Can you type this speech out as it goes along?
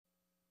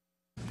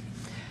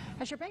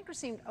Has your banker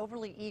seemed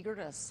overly eager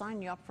to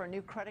sign you up for a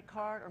new credit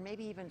card or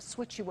maybe even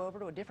switch you over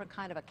to a different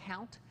kind of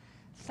account?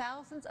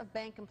 Thousands of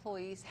bank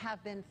employees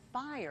have been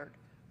fired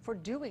for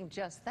doing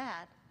just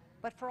that,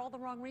 but for all the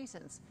wrong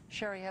reasons.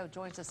 Shari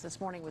joins us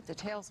this morning with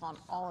details on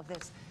all of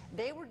this.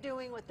 They were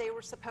doing what they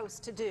were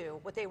supposed to do,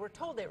 what they were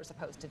told they were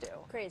supposed to do.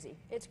 Crazy.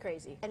 It's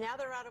crazy. And now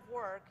they're out of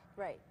work.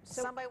 Right.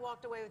 So somebody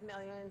walked away with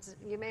millions.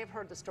 You may have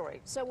heard the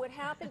story. So what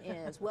happened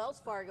is Wells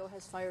Fargo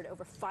has fired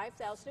over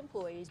 5,000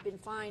 employees, been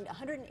fined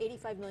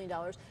 $185 million,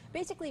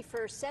 basically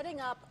for setting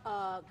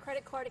up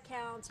credit card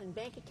accounts and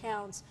bank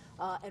accounts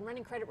and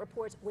running credit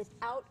reports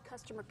without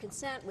customer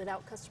consent,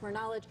 without customer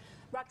knowledge.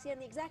 Roxanne,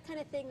 the exact kind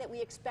of thing that we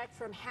expect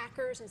from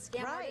hackers and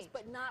scam artists,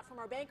 but not from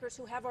our bankers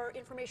who have our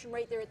information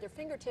right there at their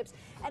fingertips,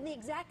 and the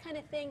exact kind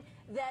of thing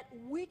that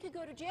we could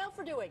go to jail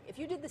for doing. If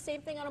you did the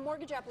same thing on a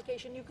mortgage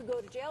application, you could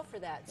go to jail for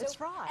that. It's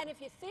fraud. And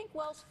if you think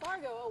Wells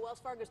Fargo, oh, Wells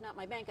Fargo's not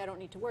my bank, I don't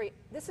need to worry,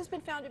 this has been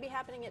found to be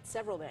happening at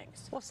several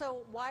banks. Well,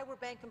 so why were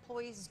bank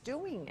employees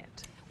doing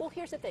it? Well,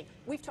 here's the thing.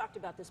 We've talked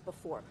about this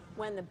before.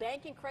 When the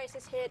banking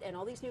crisis hit and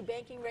all these new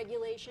banking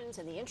regulations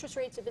and the interest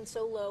rates have been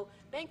so low,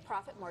 bank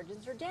profit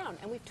margins are down.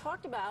 And we've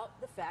talked about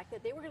the fact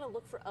that they were going to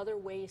look for other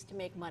ways to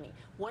make money.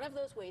 One of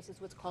those ways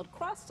is what's called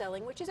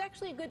cross-selling, which is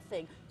actually a good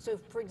thing. So,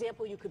 for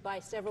example, you could buy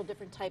several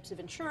different types of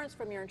insurance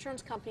from your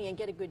insurance company and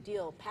get a good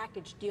deal,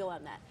 package deal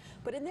on that.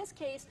 But in this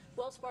case,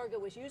 Wells Fargo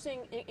was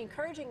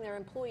encouraging their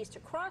employees to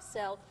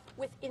cross-sell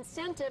with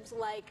incentives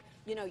like,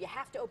 you know, you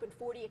have to open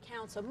 40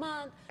 accounts a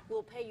month,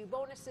 we'll pay you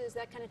bonuses,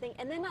 that kind of thing,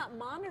 and then not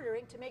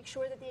monitoring to make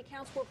sure that the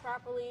accounts were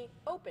properly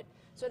open.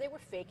 So they were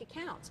fake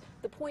accounts.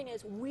 The point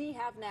is, we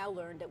have now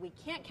learned that we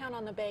can't count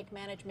on the bank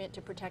management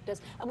to protect us,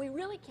 and we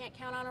really can't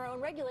count on our own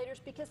regulators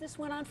because this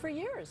went on for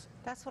years.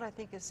 That's what I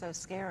think is so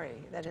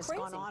scary, that it's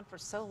gone on for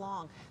so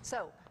long.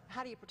 So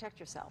how do you protect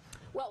yourself?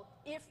 Well,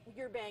 if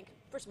your bank,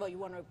 first of all, you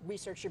want to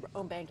research your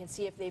own bank and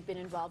see if they've been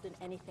involved in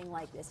anything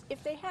like this.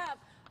 If they have,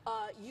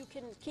 you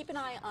can keep an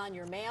eye on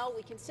your mail.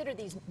 We consider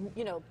these,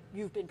 you know,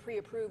 you've been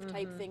pre-approved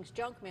type things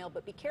junk mail,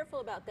 but be careful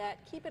about that.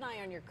 Keep an eye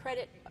on your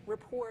credit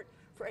report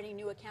for any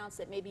new accounts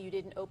that maybe you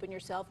didn't open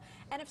yourself.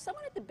 And if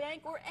someone at the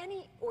bank, or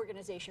any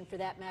organization for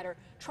that matter,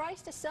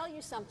 tries to sell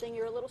you something,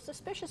 you're a little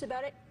suspicious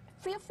about it,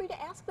 feel free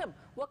to ask them,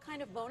 what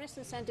kind of bonus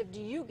incentive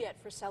do you get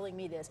for selling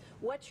me this?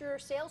 What's your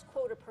sales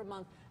quota per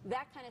month?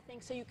 That kind of thing,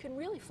 so you can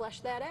really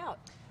flesh that out.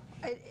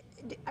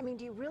 I mean,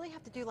 do you really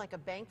have to do like a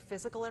bank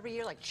physical every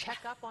year, like check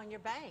up on your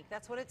bank?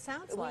 That's what it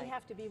sounds like. We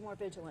have to be more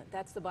vigilant.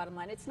 That's the bottom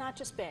line. It's not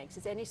just banks.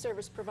 It's any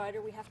service provider.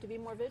 We have to be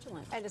more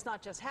vigilant. And it's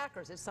not just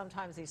hackers. It's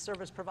sometimes these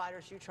service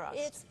providers you trust.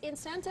 It's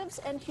incentives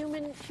and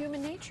human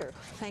nature.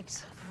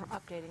 Thanks for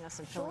updating us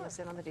and filling us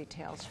in on the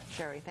details,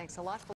 Shari. Thanks a lot.